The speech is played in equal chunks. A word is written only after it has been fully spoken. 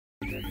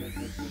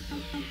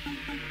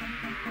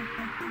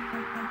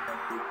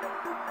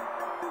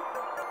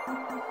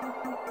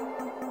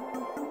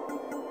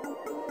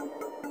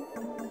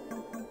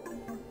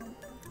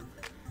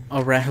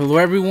Alright, hello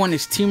everyone,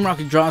 it's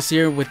Teamrocketdraws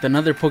here with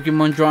another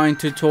Pokemon drawing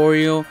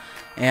tutorial.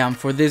 And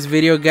for this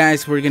video,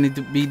 guys, we're going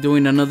to be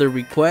doing another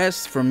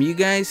request from you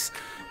guys.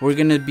 We're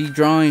going to be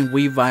drawing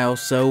Weavile.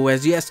 So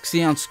as you guys can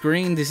see on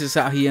screen, this is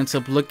how he ends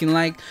up looking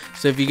like.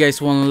 So if you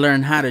guys want to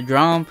learn how to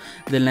draw him,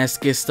 then let's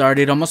get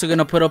started. I'm also going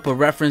to put up a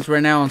reference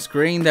right now on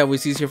screen that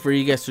was easier for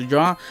you guys to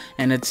draw.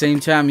 And at the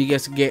same time, you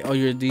guys get all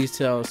your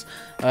details.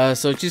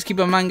 So just keep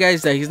in mind,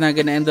 guys, that he's not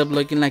going to end up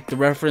looking like the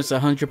reference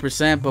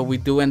 100%, but we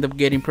do end up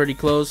getting pretty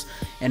close.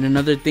 And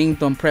another thing,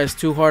 don't press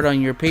too hard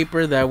on your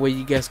paper. That way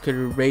you guys could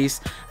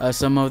erase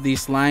some of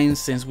these lines,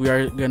 since we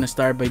are going to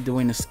start by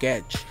doing a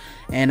sketch.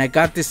 And I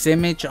got this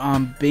image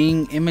on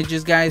Bing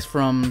Images, guys,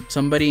 from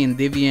somebody in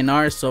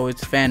DeviantArt, so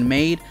it's fan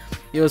made.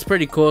 It was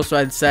pretty cool, so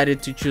I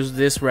decided to choose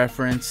this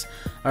reference.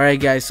 Alright,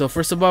 guys, so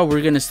first of all,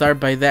 we're going to start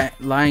by that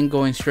line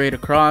going straight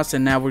across,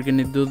 and now we're going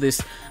to do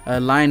this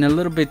line a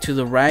little bit to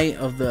the right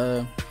of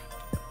the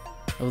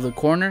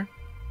corner.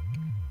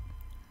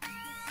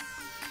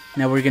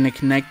 Now we're going to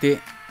connect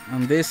it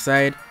on this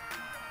side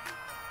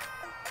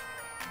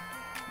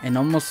and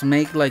almost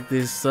make like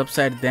this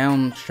upside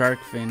down shark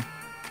fin.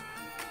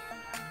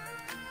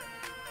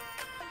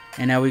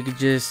 And now we could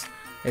just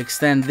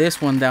extend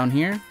this one down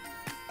here.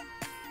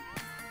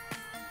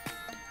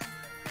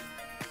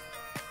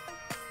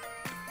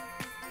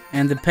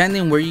 And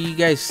depending where you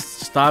guys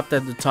stopped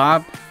at the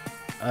top,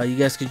 you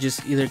guys could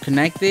just either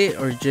connect it,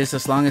 or just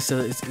as long as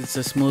it's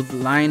a smooth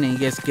line and you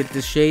guys get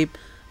this shape,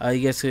 you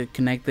guys could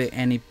connect it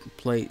any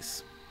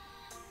place.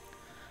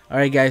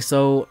 Alright, guys,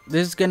 so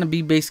this is going to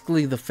be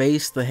basically the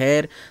face, the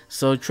head.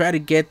 So try to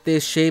get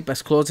this shape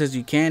as close as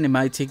you can. It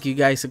might take you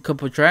guys a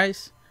couple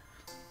tries.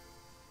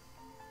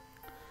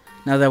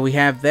 Now that we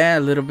have that a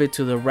little bit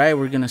to the right,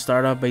 we're going to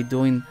start off by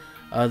doing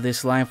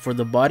this line for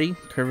the body.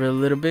 Curve it a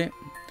little bit.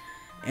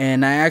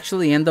 And I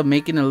actually end up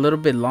making it a little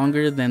bit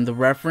longer than the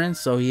reference,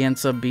 so he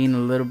ends up being a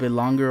little bit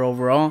longer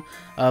overall.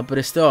 But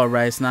it's still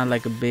alright. It's not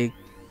like a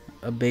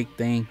big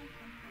thing.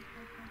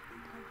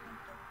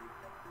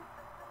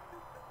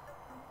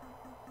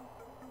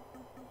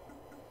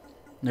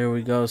 There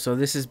we go. So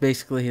this is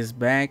basically his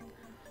back.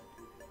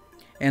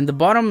 And the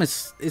bottom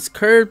is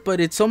curved,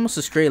 but it's almost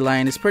a straight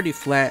line. It's pretty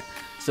flat.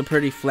 It's a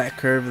pretty flat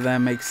curve, if that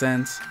makes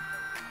sense.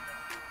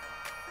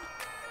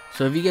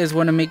 So if you guys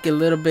want to make it a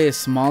little bit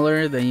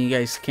smaller, then you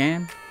guys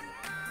can.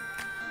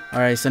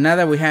 Alright, so now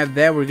that we have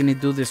that, we're going to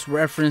do this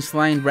reference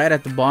line right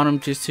at the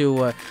bottom, just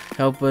to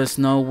help us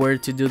know where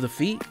to do the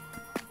feet.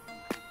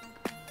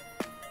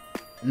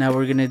 Now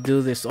we're going to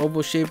do this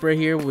oval shape right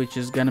here, which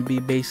is going to be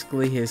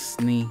basically his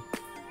knee.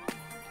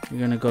 We're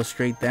going to go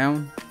straight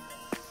down.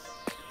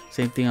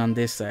 Same thing on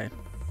this side.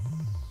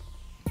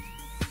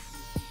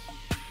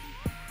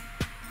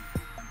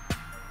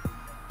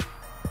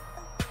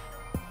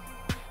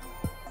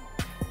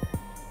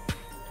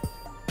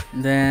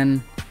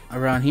 Then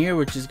around here,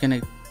 we're just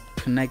gonna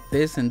connect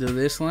this and do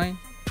this line.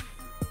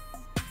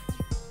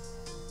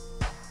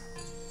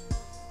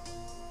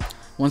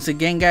 Once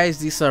again, guys,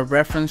 these are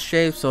reference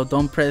shapes, so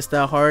don't press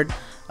that hard.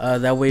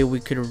 That way we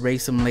could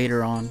erase them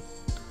later on.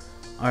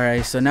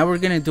 Alright, so now we're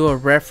gonna do a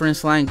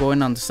reference line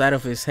going on the side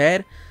of his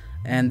head,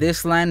 and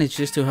this line is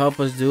just to help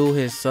us do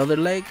his other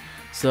leg,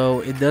 so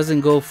it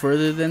doesn't go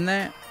further than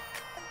that,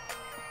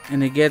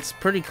 and it gets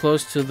pretty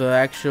close to the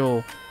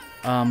actual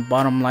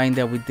bottom line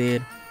that we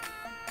did.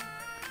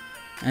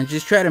 And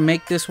just try to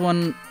make this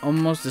one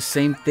almost the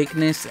same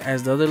thickness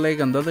as the other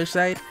leg on the other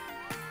side.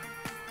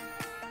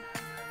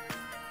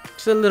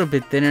 Just a little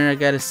bit thinner, I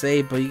gotta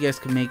say, but you guys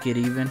can make it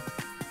even.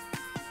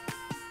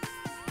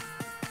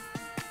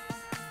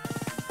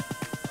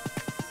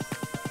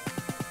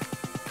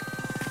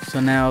 So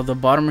now the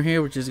bottom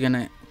here, we're just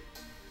gonna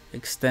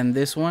extend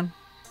this one.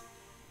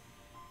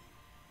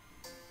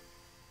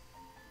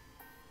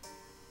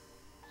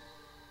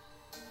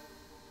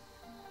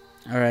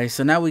 Alright,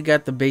 so now we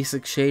got the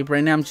basic shape.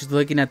 Right now I'm just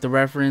looking at the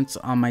reference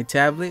on my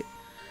tablet.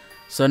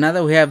 So now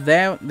that we have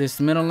that, this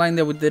middle line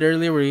that we did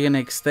earlier, we're going to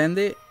extend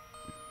it.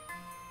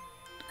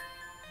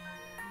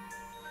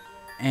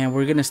 And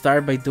we're going to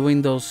start by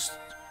doing those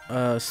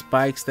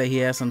spikes that he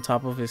has on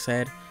top of his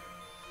head.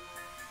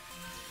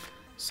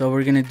 So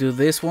we're going to do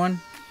this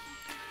one.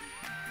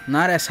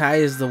 Not as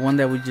high as the one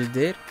that we just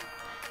did.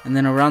 And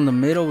then around the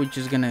middle, we're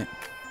just going to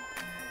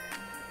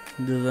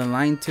do the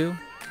line too.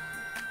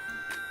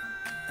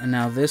 And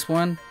now this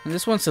one. And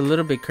this one's a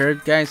little bit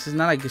curved, guys. It's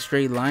not like a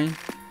straight line.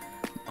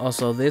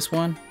 Also this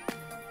one.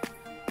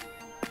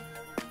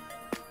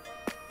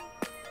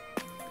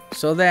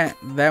 So that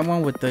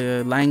one with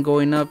the line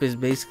going up is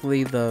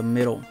basically the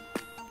middle.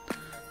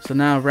 So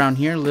now around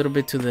here, a little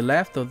bit to the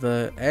left of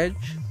the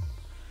edge.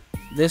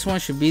 This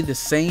one should be the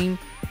same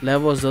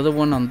level as the other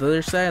one on the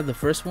other side, the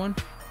first one.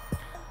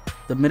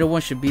 The middle one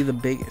should be the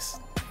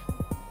biggest.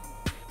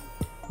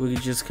 We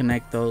could just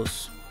connect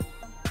those.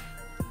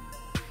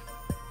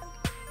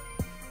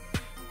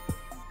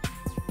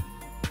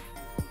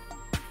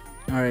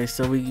 Alright,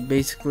 so we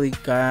basically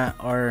got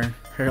our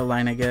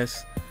hairline, I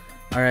guess.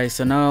 Alright,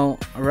 so now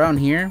around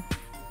here,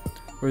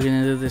 we're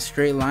gonna do this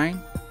straight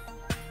line.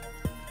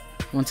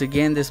 Once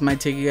again, this might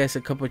take you guys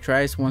a couple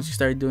tries once you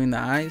start doing the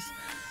eyes.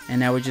 And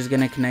now we're just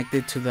gonna connect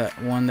it to the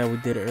one that we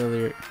did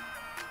earlier.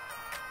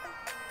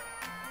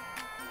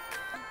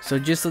 So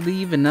just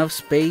leave enough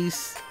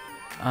space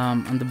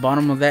on the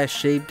bottom of that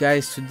shape,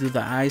 guys, to do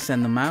the eyes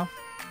and the mouth.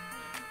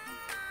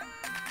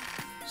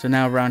 So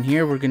now around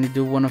here we're gonna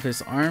do one of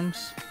his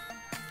arms.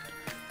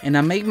 And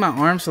I make my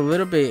arms a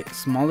little bit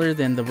smaller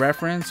than the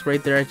reference.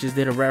 Right there I just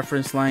did a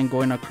reference line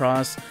going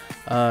across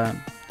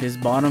his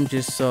bottom,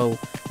 just so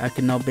I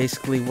can know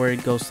basically where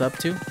it goes up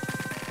to.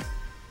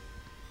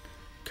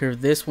 Curve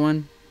this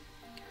one,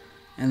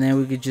 and then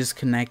we could just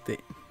connect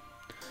it.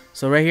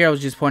 So right here I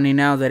was just pointing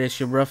out that it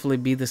should roughly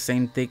be the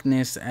same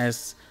thickness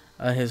as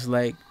his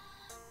leg.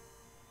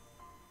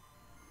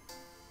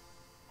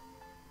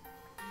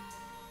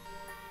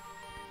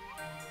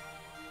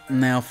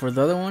 Now for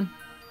the other one,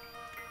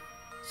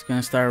 it's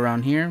gonna start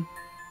around here,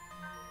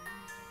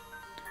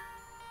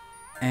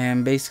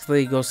 and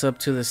basically it goes up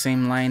to the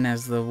same line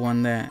as the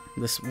one that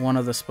one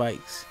of the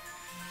spikes.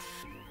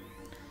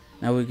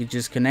 Now we could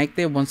just connect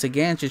it once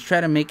again. Just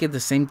try to make it the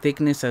same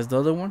thickness as the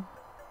other one.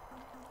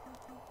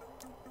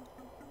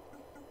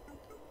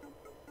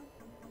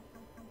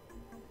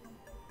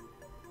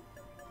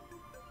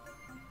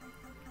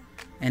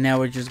 And now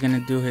we're just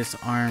gonna do his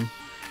arm.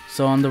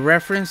 So on the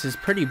reference it's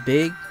pretty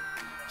big.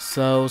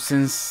 So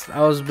since I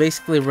was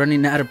basically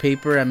running out of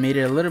paper, I made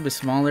it a little bit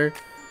smaller,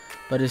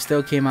 but it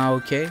still came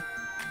out okay.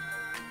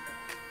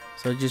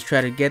 So just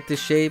try to get the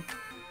shape.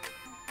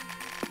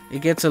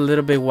 It gets a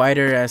little bit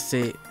wider as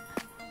it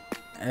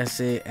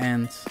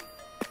ends.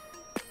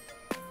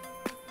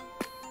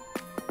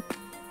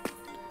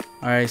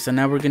 Alright, so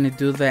now we're gonna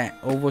do that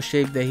oval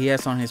shape that he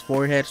has on his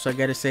forehead. So I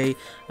gotta say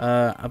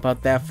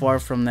about that far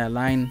from that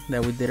line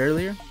that we did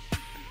earlier,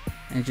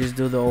 and just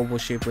do the oval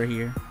shape right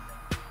here.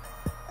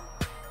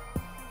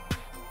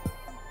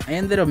 I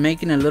ended up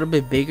making it a little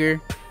bit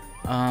bigger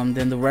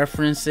than the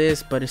reference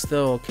is, but it's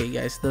still okay,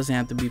 guys. It doesn't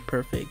have to be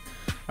perfect.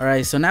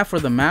 Alright, so now for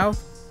the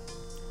mouth,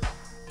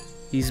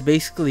 he's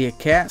basically a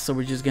cat, so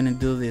we're just gonna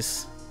do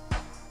this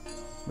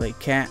like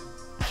cat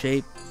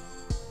shape.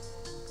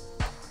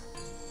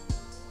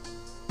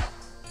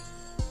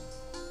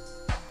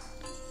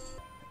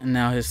 And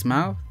now his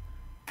mouth,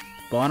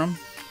 bottom.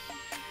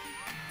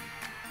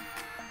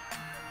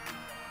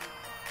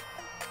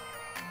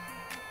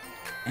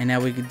 And now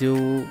we could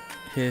do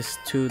his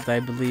tooth, I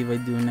believe I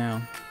do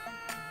now.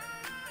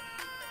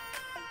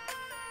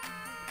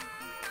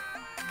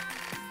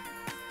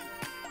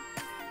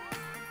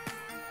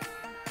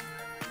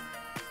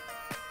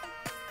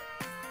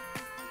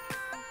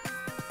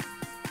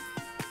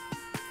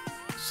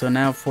 So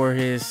now for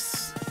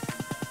his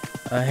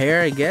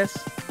hair, I guess,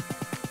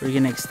 we're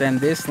gonna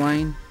extend this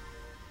line.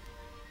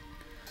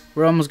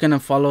 We're almost gonna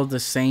follow the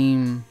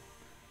same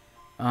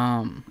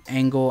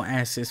angle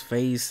as his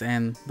face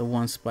and the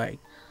one spike.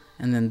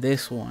 And then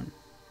this one.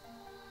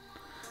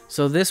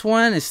 So this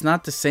one is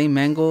not the same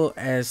angle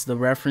as the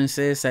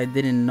references. I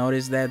didn't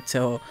notice that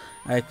till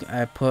I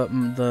put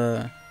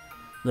the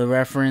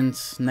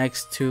reference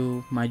next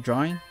to my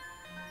drawing.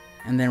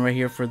 And then right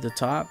here for the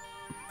top.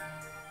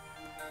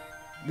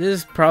 This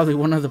is probably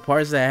one of the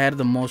parts that I had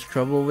the most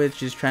trouble with,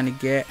 just trying to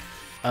get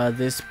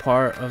this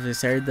part of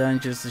his hair done,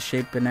 just the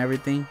shape and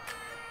everything.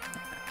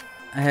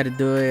 I had to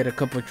do it a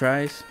couple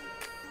tries,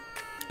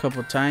 a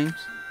couple times.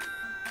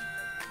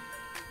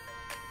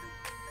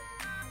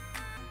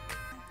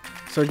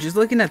 So just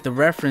looking at the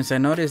reference, I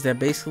noticed that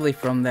basically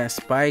from that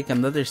spike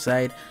on the other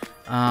side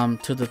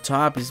to the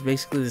top is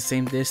basically the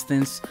same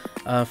distance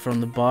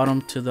from the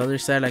bottom to the other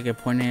side, like I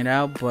pointed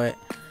out, but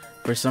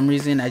for some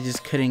reason I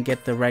just couldn't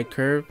get the right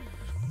curve.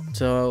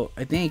 So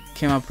I think it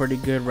came out pretty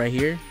good right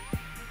here.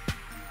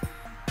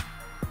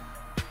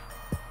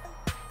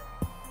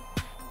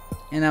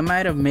 And I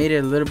might have made it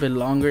a little bit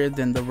longer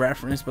than the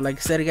reference, but like I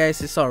said, guys,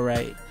 it's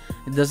alright.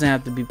 It doesn't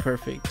have to be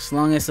perfect. As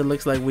long as it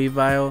looks like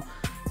Weavile,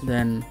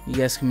 then you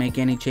guys can make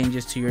any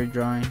changes to your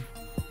drawing.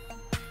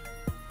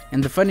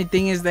 And the funny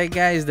thing is that,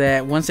 guys,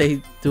 that once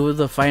I do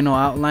the final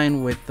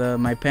outline with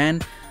my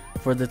pen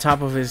for the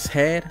top of his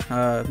head,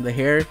 the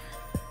hair,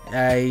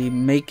 I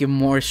make it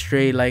more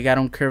straight. Like I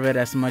don't curve it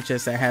as much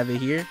as I have it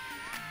here,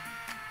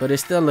 but it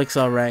still looks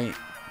alright.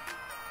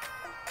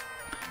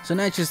 So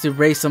now just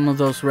erase some of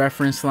those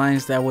reference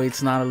lines, that way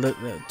it's not a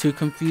little too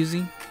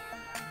confusing.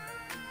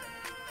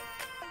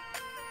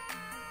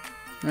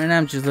 Right now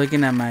I'm just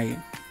looking at my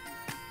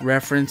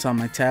reference on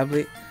my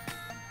tablet.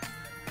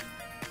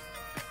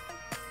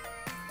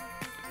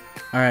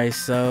 Alright,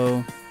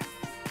 so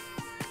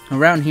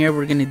around here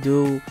we're gonna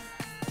do,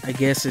 I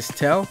guess, his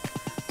tail.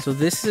 So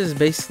this is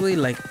basically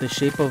like the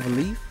shape of a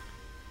leaf.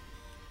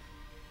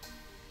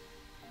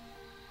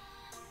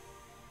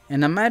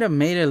 And I might have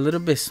made it a little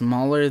bit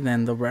smaller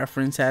than the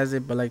reference has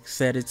it, but like I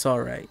said, it's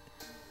alright.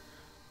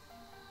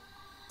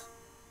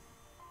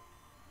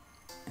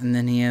 And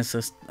then he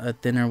has a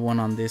thinner one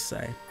on this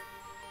side.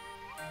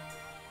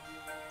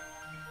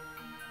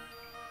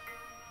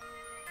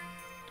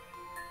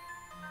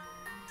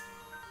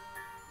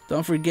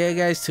 Don't forget,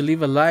 guys, to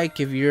leave a like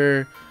if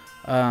you're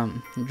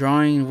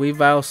drawing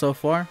Weavile so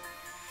far.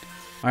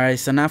 Alright,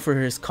 so now for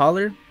his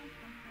collar,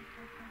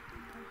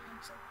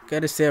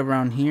 gotta say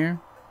around here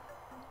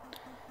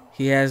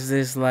he has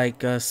this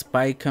like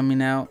spike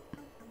coming out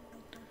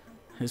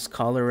his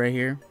collar right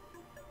here.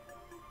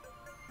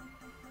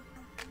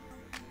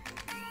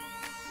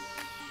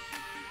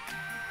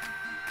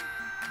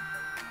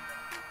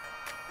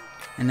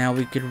 And now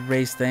we could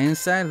erase the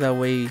inside, that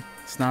way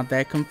it's not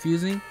that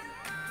confusing.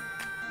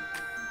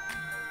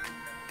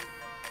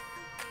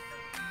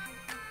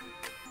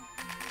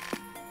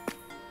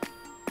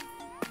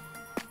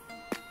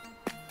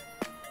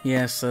 He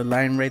has a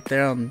line right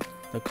there on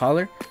the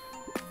collar.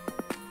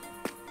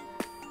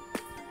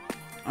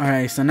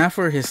 Alright, so now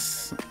for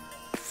his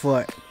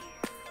foot,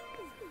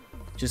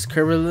 just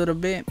curve it a little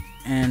bit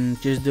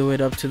and just do it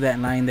up to that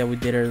line that we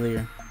did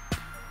earlier.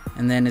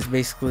 And then it's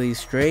basically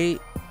straight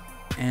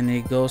and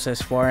it goes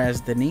as far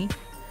as the knee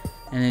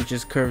and it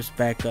just curves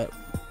back up.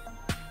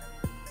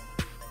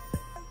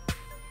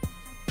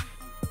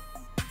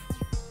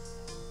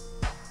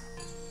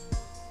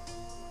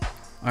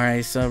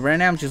 Alright, so right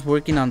now I'm just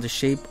working on the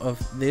shape of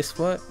this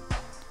foot.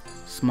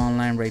 Small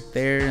line right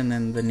there and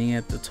then the knee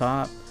at the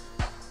top.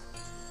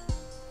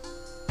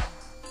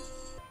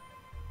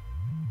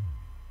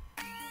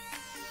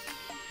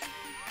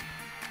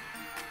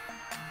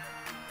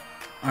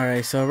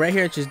 Alright, so right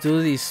here just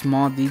do these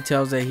small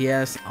details that he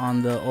has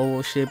on the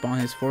oval shape on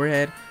his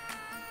forehead.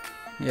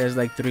 He has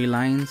like 3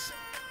 lines.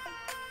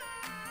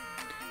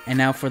 And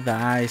now for the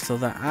eyes. So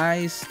the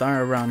eyes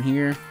start around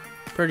here,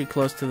 pretty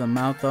close to the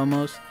mouth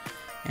almost.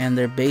 And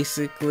they're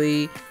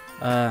basically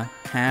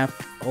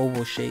half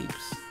oval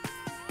shapes.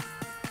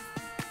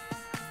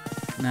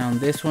 Now on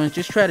this one,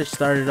 just try to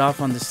start it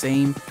off on the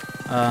same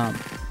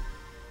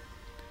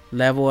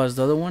level as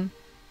the other one.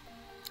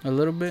 A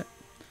little bit.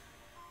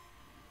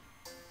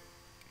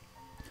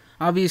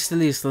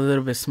 Obviously it's a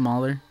little bit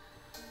smaller.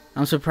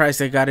 I'm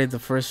surprised I got it the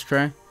first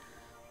try.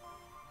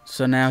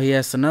 So now he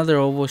has another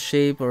oval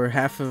shape, or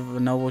half of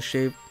an oval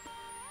shape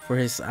for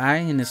his eye,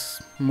 and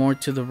it's more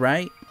to the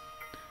right.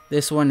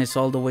 This one is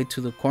all the way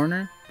to the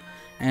corner.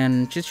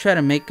 And just try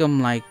to make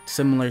them like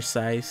similar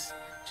size.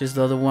 Just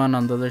the other one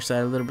on the other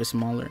side a little bit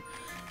smaller.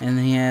 And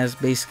he has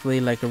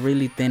basically like a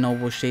really thin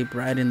oval shape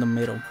right in the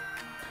middle.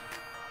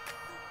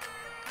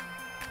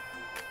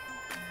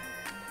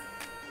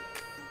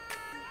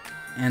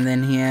 And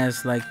then he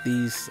has like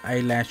these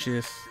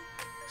eyelashes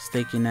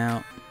sticking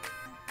out.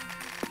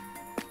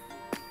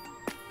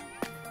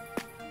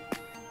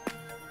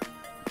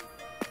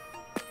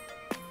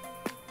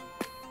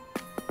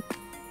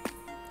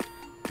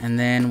 And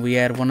then we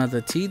add one of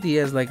the teeth. He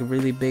has like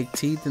really big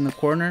teeth in the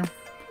corner.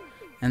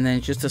 And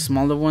then just a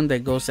smaller one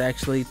that goes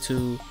actually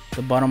to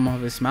the bottom of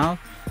his mouth.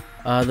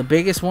 The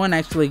biggest one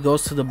actually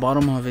goes to the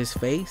bottom of his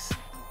face.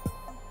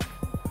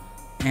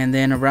 And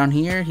then around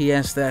here he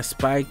has that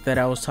spike that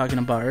I was talking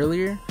about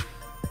earlier.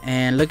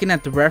 And looking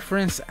at the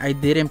reference, I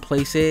didn't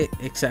place it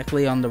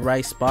exactly on the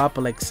right spot,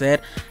 but like I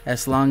said,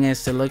 as long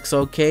as it looks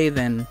okay,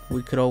 then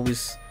we could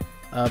always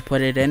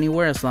put it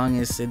anywhere, as long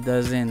as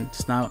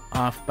it's not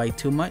off by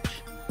too much.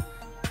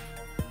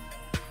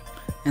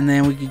 And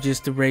then we could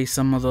just erase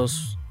some of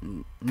those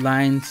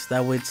lines,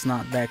 that way it's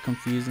not that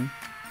confusing.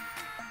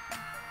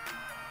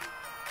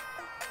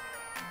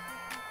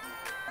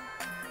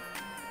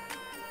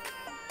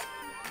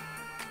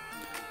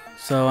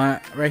 So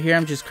right here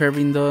I'm just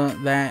curving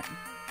that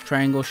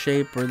triangle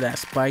shape or that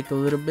spike a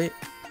little bit.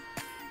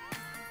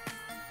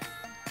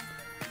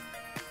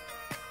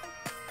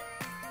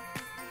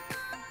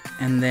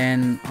 And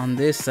then on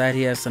this side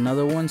he has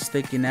another one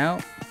sticking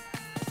out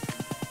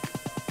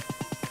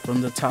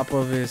from the top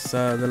of his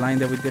the line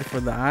that we did for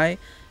the eye,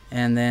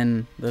 and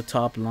then the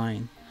top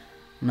line.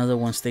 Another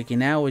one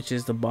sticking out, which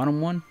is the bottom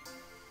one.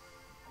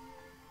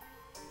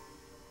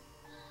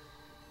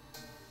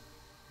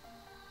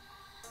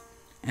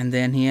 And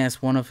then he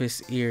has one of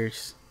his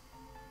ears.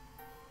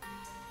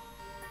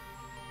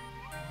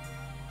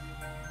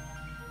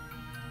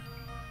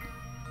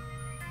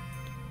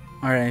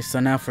 Alright, so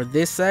now for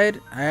this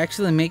side, I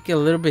actually make it a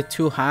little bit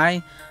too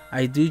high.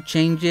 I do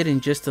change it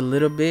in just a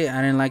little bit.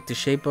 I didn't like the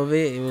shape of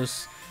it. It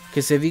was,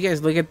 because if you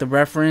guys look at the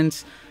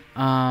reference,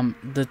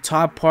 the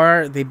top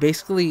part, they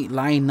basically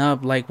line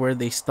up like where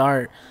they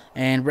start.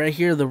 And right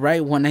here, the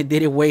right one, I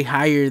did it way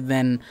higher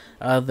than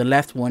the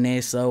left one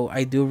is. So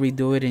I do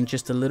redo it in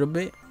just a little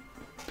bit.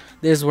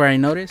 This is where I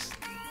noticed.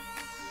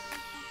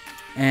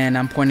 And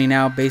I'm pointing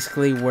out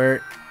basically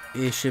where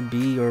it should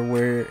be or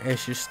where it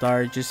should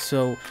start, just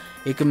so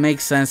it can make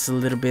sense a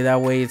little bit.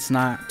 That way it's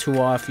not too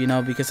off, you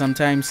know, because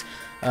sometimes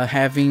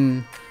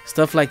having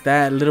stuff like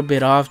that a little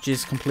bit off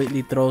just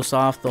completely throws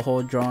off the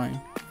whole drawing.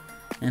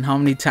 And how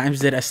many times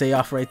did I say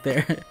off right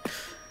there?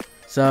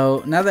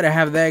 So now that I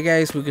have that,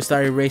 guys, we can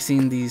start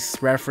erasing these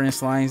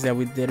reference lines that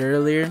we did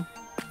earlier.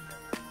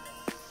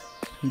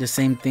 The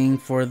same thing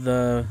for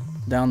the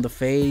down the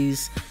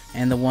face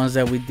and the ones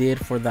that we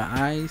did for the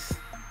eyes.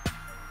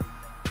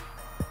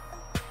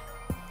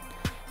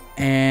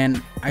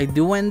 And I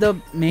do end up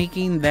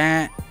making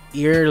that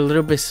ear a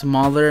little bit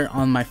smaller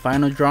on my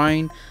final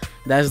drawing.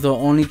 That's the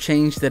only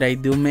change that I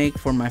do make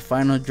for my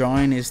final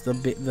drawing, is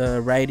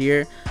the right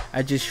ear.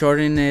 I just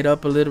shortened it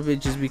up a little bit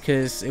just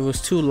because it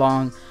was too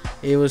long.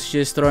 It was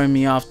just throwing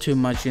me off too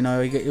much, you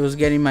know. It was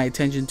getting my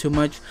attention too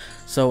much,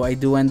 so I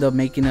do end up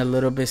making it a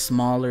little bit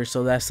smaller.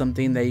 So that's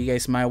something that you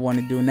guys might want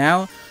to do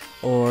now,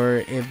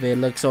 or if it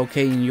looks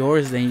okay in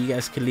yours, then you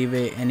guys can leave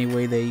it any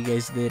way that you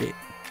guys did it.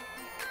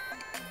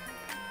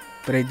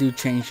 But I do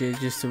change it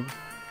just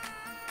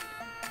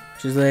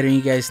letting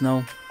you guys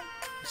know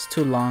it's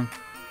too long.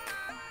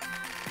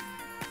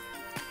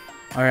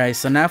 Alright,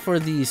 so now for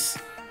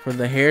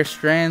the hair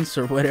strands,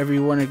 or whatever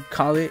you want to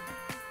call it.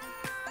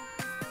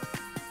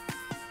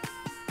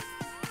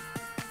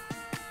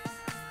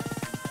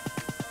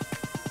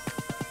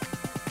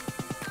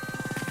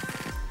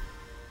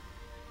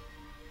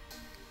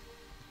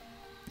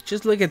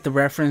 Just look at the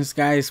reference,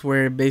 guys,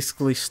 where it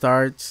basically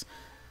starts,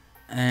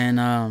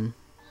 and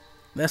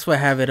that's why I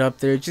have it up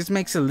there. It just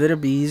makes it a little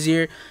bit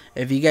easier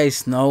if you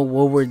guys know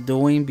what we're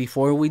doing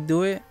before we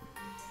do it.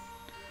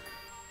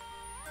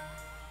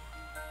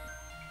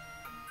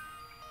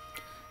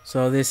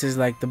 So this is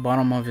like the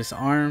bottom of his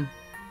arm.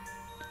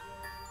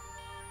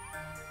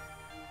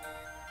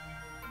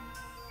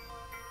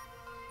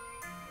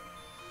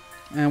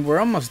 And we're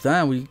almost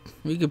done.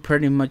 We could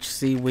pretty much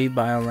see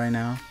Weavile right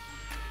now.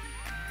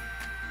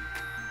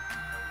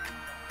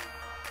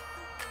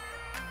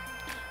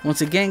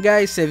 Once again,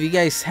 guys, if you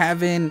guys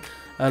haven't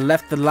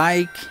left a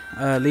like,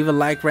 leave a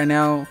like right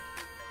now.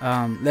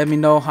 Let me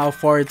know how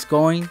far it's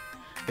going.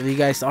 If you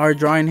guys are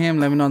drawing him,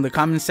 let me know in the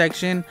comment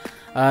section.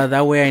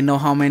 That way I know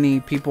how many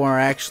people are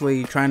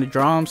actually trying to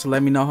draw him. So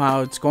let me know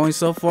how it's going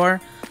so far.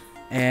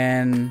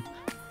 And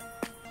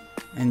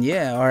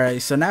yeah,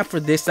 alright. So now for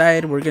this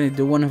side, we're going to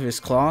do one of his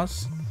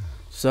claws.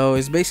 So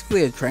it's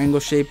basically a triangle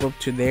shape up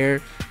to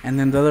there. And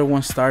then the other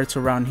one starts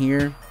around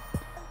here.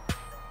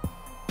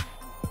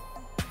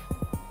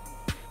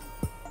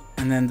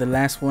 And then the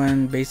last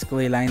one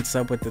basically lines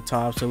up with the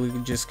top, so we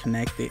can just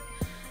connect it.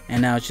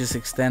 And now just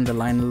extend the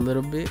line a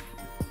little bit.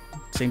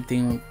 Same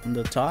thing on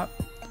the top.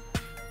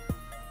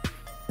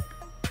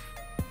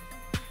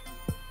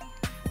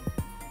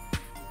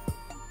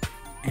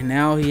 And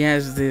now he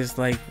has this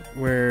like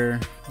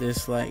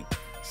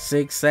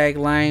zigzag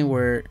line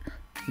where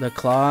the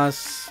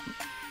claws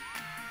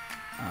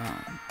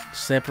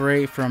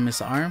separate from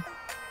his arm.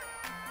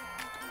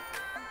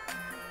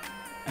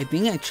 I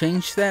think I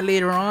changed that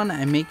later on.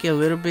 I make it a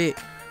little bit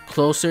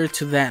closer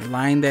to that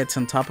line that's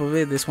on top of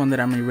it, this one that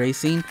I'm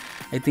erasing.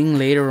 I think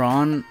later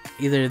on,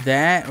 either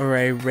that or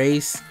I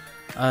erase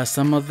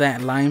some of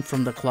that line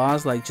from the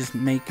claws, like just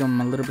make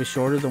them a little bit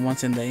shorter, the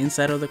ones in the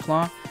inside of the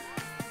claw.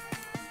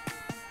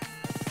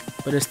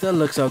 But it still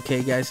looks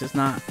okay, guys. It's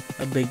not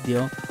a big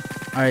deal.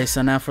 Alright,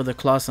 so now for the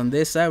claws on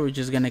this side, we're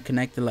just going to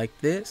connect it like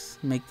this.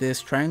 Make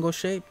this triangle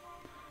shape.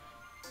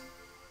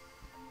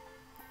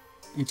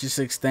 And just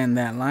extend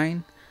that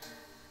line.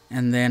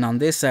 And then on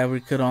this side,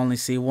 we could only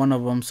see one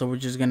of them. So we're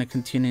just going to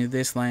continue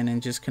this line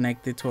and just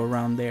connect it to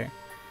around there.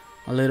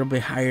 A little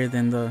bit higher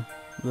than the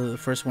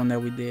first one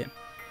that we did.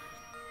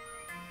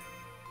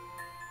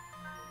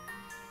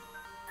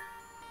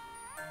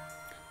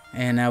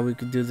 And now we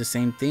could do the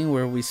same thing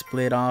where we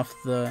split off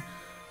the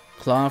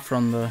claw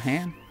from the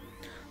hand.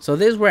 So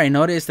this is where I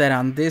noticed that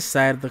on this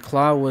side the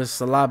claw was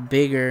a lot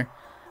bigger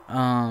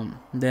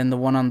than the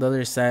one on the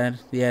other side.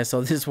 Yeah, so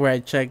this is where I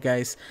check,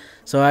 guys.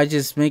 So I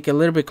just make it a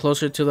little bit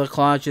closer to the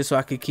claw just so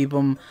I could keep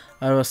them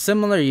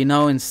similar, you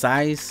know, in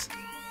size.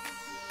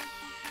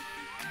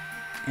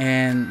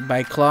 And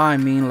by claw I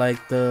mean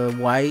like the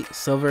white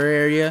silver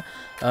area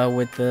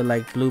with the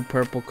like blue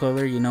purple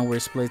color, you know, where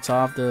it splits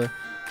off. The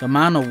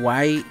amount of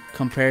white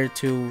compared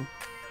to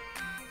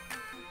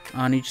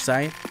on each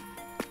side.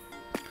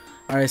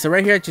 Alright, so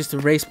right here I just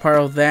erase part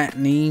of that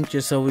knee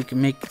just so we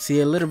can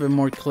see a little bit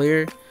more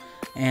clear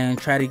and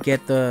try to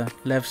get the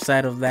left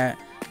side of that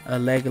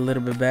leg a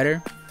little bit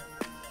better.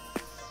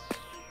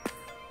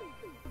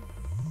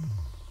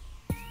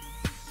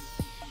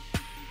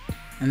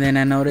 And then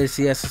I noticed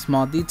he has a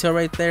small detail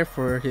right there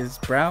for his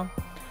brow.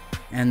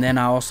 And then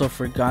I also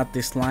forgot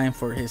this line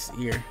for his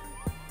ear.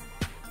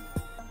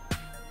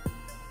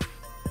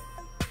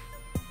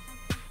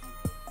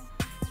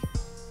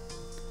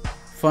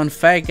 Fun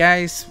fact,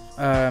 guys,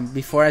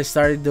 before I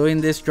started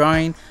doing this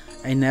drawing,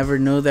 I never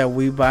knew that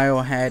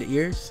Weavile had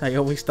ears. I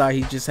always thought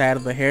he just had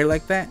the hair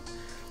like that.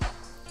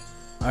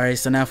 Alright,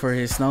 so now for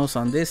his nose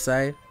on this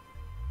side,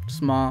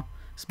 small.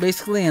 It's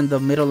basically in the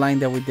middle line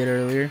that we did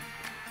earlier.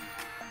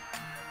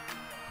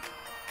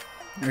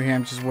 Right here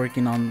I'm just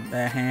working on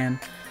that hand.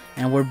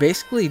 And we're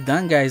basically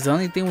done, guys. The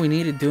only thing we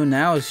need to do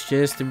now is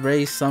just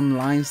erase some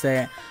lines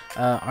that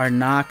are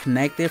not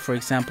connected. For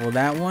example,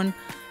 that one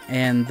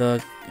and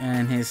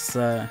his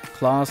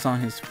claws on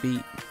his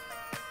feet.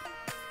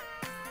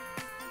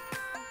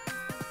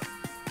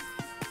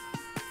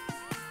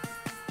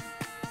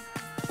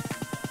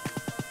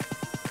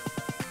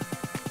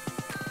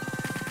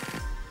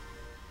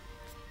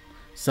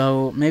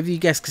 So maybe you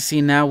guys can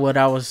see now what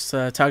I was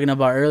talking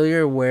about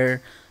earlier,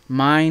 where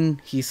mine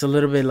he's a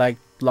little bit like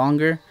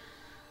longer,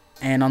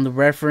 and on the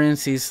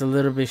reference he's a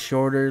little bit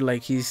shorter,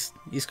 like he's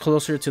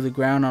closer to the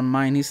ground. On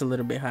mine he's a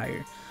little bit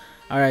higher.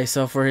 Alright,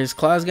 so for his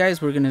claws,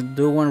 guys, we're gonna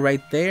do one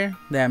right there,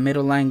 that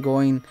middle line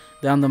going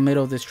down the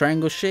middle of this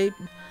triangle shape,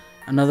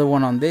 another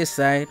one on this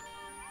side,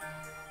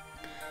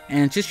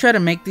 and just try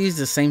to make these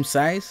the same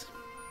size,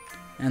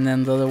 and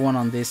then the other one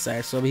on this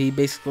side. So he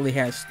basically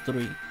has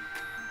 3.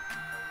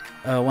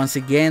 Once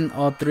again,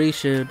 all 3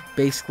 should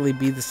basically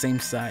be the same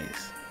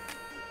size.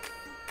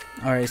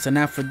 Alright, so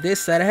now for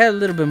this side, I had a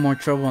little bit more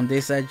trouble on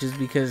this side just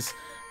because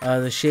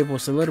the shape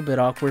was a little bit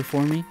awkward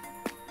for me.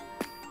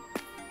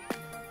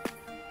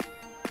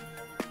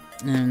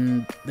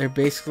 And they're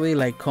basically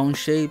like cone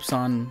shapes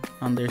on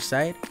their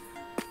side.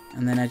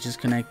 And then I just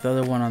connect the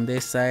other one on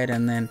this side,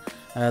 and then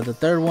the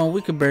third one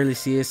we could barely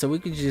see it, so we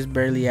could just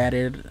barely add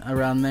it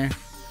around there.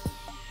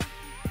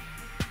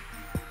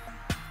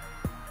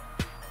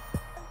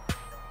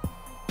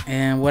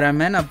 And what I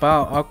meant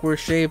about awkward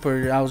shape,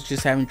 or I was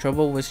just having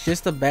trouble, was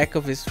just the back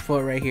of his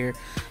foot right here.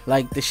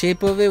 Like the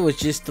shape of it was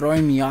just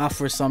throwing me off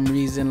for some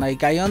reason.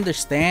 Like I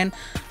understand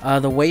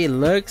the way it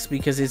looks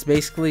because it's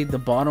basically the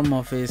bottom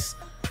of his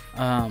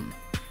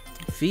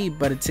feet,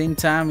 but at the same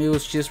time it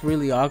was just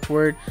really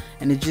awkward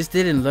and it just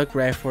didn't look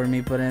right for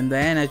me. But in the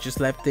end I just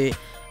left it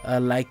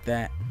like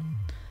that.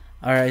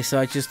 Alright, so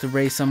I just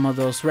erased some of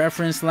those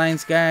reference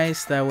lines,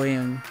 guys, that way,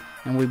 and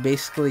we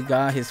basically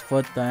got his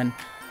foot done.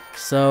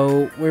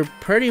 So we're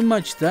pretty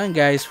much done,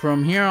 guys.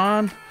 From here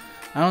on,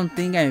 I don't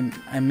think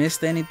I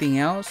missed anything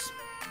else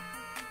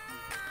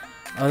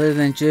other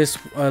than just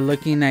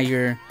looking at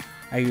your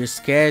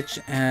sketch.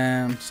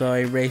 So I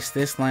erased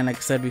this line. Like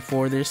I said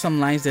before, there's some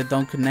lines that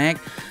don't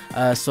connect,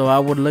 so I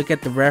would look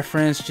at the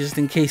reference just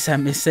in case I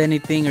missed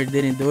anything or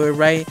didn't do it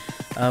right,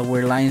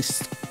 where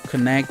lines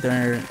connect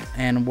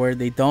and where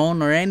they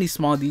don't, or any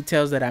small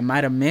details that I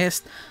might have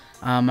missed.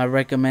 I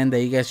recommend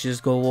that you guys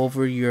just go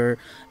over your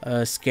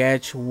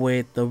sketch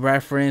with the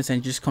reference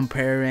and just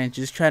compare it and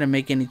just try to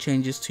make any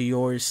changes to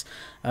yours.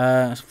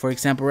 For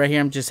example, right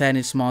here I'm just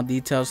adding small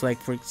details, like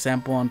for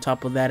example on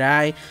top of that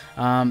eye,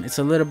 it's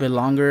a little bit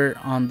longer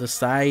on the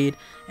side,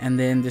 and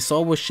then this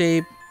oval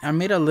shape I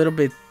made a little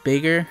bit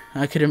bigger.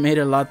 I could have made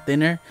it a lot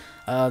thinner.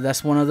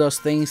 That's one of those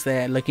things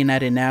that, looking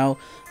at it now,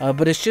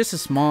 but it's just a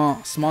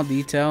small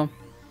detail.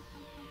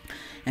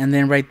 And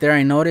then right there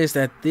I noticed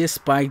that this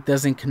spike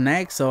doesn't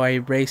connect, so I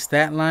erased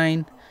that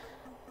line.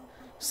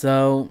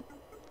 So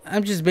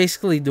I'm just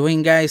basically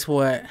doing, guys,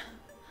 what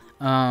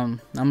I'm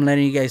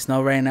letting you guys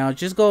know right now.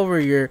 Just go over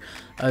your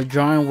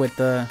drawing with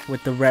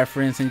the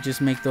reference and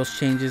just make those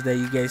changes that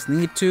you guys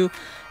need to,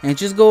 and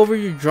just go over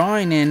your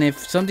drawing, and if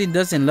something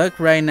doesn't look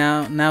right,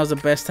 now's the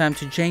best time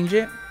to change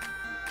it.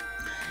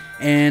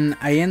 And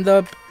I end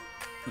up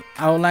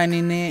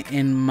outlining it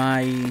in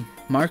my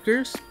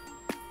markers.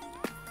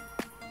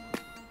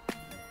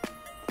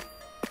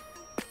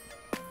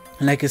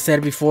 Like I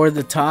said before,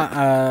 the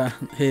top,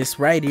 his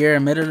right ear, I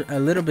made it a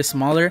little bit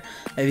smaller.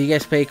 If you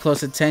guys pay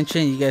close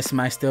attention, you guys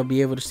might still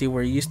be able to see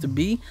where it used to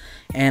be.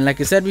 And like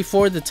I said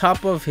before, the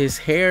top of his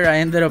hair, I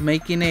ended up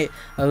making it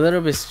a little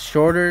bit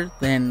shorter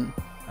than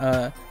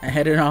I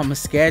had it on my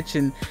sketch.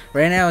 And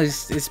right now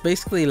it's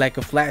basically like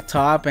a flat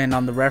top, and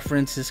on the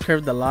reference it's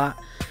curved a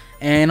lot.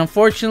 And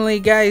unfortunately,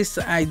 guys,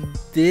 I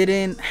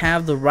didn't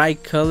have the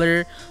right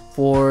color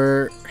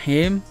for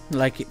him,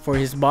 like for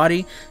his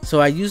body,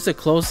 so I used the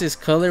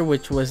closest color,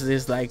 which was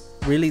this like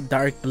really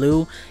dark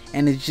blue,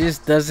 and it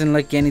just doesn't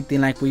look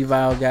anything like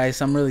Weavile,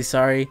 guys. I'm really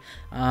sorry.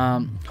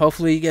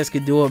 Hopefully you guys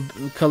could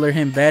color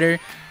him better,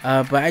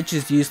 but I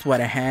just used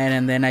what I had,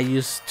 and then I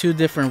used 2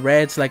 different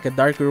reds, like a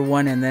darker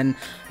one and then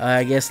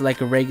I guess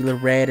like a regular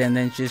red, and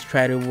then just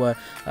try to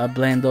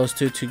blend those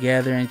 2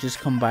 together and just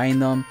combine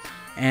them.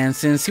 And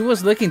since he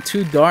was looking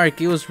too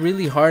dark, it was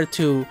really hard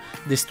to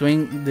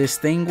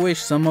distinguish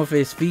some of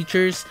his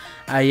features.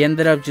 I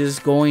ended up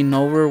just going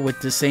over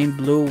with the same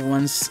blue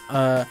once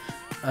the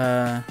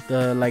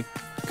like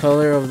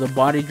color of the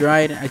body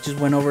dried. I just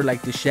went over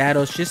like the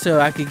shadows just so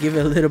I could give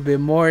it a little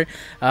bit more.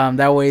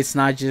 That way it's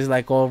not just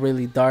like all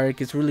really dark.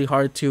 It's really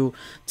hard to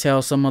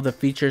tell some of the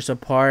features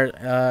apart.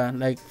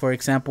 Like for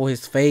example,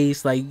 his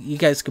face, like you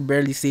guys could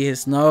barely see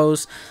his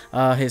nose,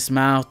 his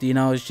mouth, you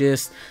know, it's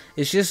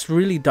just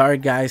really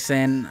dark, guys.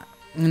 And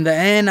in the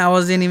end I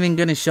wasn't even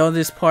gonna show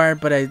this part,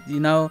 but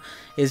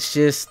it's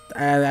just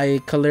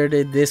I colored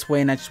it this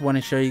way, and I just want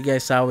to show you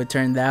guys how it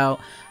turned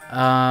out.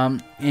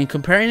 And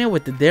comparing it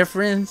with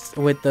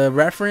the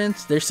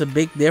reference, there's a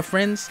big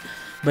difference.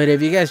 But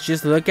if you guys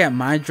just look at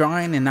my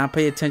drawing and not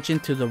pay attention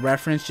to the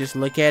reference, just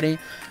look at it,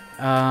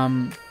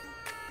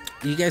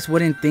 you guys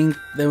wouldn't think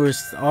there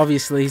was,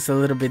 obviously it's a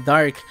little bit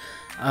dark,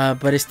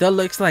 but it still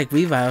looks like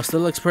Weavile.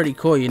 Still looks pretty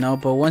cool, you know.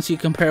 But once you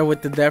compare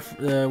with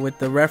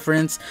the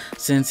reference,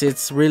 since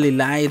it's really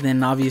light,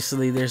 then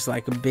obviously there's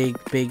like a big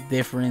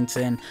difference,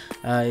 and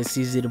it's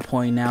easy to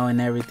point out and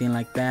everything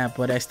like that.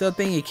 But I still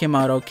think it came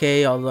out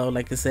okay, although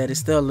like I said, it's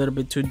still a little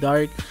bit too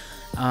dark.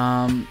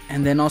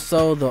 And then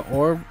also the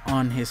orb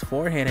on his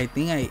forehead, I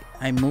think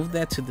I moved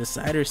that to the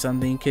side or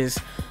something, because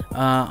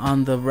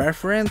on the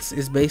reference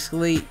is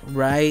basically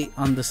right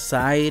on the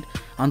side,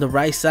 on the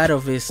right side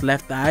of his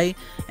left eye,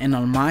 and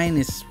on mine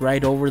it's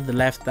right over the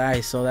left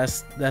eye. So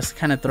that's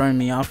kind of throwing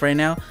me off right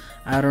now.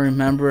 I don't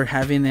remember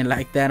having it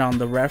like that on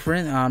the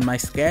reference on my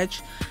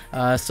sketch.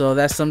 So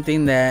that's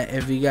something that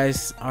if you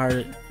guys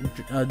are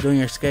doing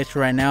your sketch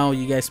right now,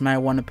 you guys might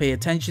want to pay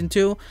attention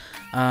to.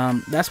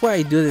 That's why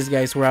I do this,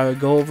 guys, where I would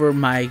go over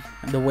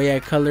the way I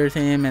colored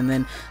him, and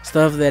then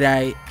stuff that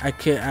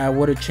I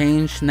would have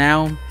changed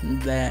now,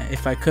 that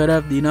if I could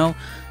have, you know.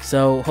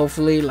 So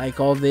hopefully,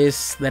 like, all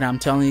this that I'm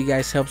telling you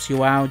guys helps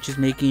you out, just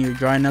making your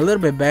drawing a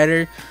little bit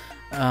better.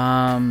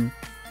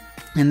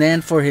 And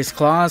then for his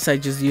claws, I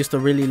just used a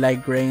really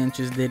light gray and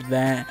just did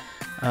that.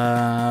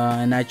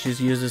 And I just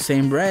used the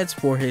same reds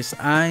for his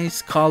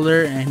eyes,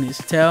 collar, and his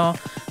tail.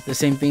 The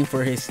same thing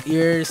for his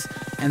ears.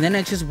 And then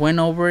I just went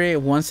over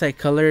it once I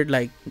colored,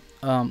 like,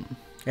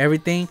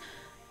 everything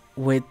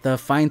with the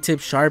fine tip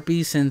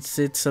Sharpie, since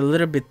it's a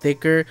little bit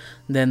thicker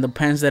than the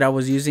pens that I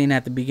was using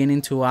at the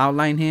beginning to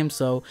outline him.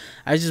 So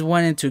I just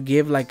wanted to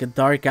give like a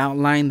dark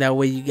outline, that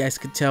way you guys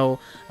could tell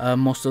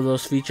most of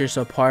those features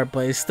apart,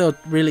 but it's still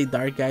really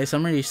dark, guys.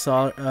 I'm really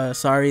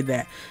sorry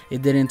that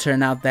it didn't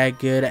turn out that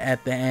good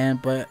at the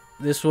end, but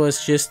this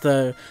was just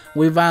a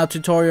Weavile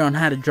tutorial on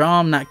how to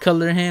draw him, not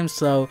color him.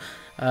 So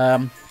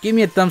give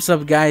me a thumbs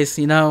up, guys.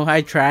 You know,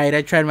 I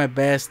tried my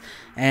best,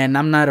 and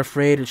I'm not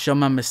afraid to show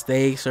my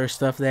mistakes or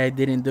stuff that I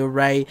didn't do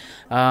right.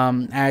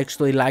 I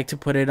actually like to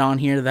put it on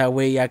here, that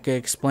way I could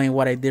explain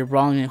what I did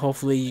wrong, and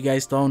hopefully you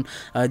guys don't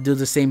do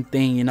the same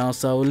thing, you know.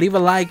 So leave a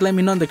like, let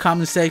me know in the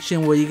comment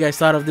section what you guys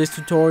thought of this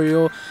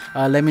tutorial.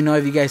 Let me know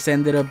if you guys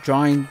ended up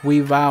drawing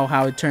Weavile,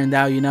 how it turned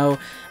out, you know.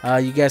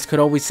 You guys could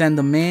always send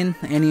them in,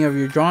 any of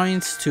your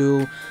drawings,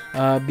 to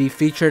be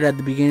featured at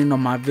the beginning of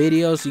my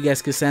videos. You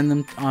guys could send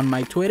them on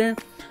my Twitter.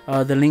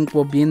 The link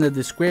will be in the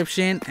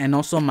description, and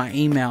also my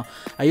email.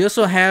 I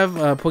also have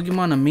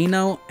Pokemon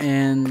Amino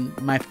and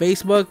my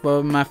Facebook,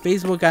 but my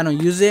Facebook I don't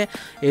use it.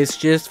 It's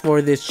just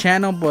for this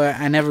channel, but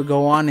I never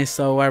go on it,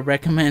 so I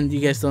recommend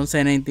you guys don't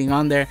send anything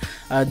on there.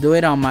 Do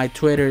it on my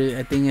Twitter.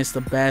 I think it's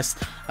the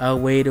best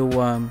way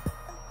to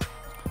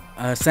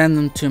send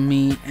them to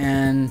me.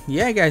 And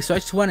yeah, guys, so I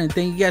just want to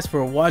thank you guys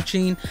for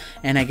watching,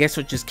 and I guess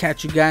we'll just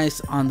catch you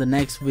guys on the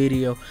next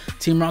video.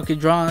 Team Rocket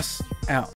Draws out.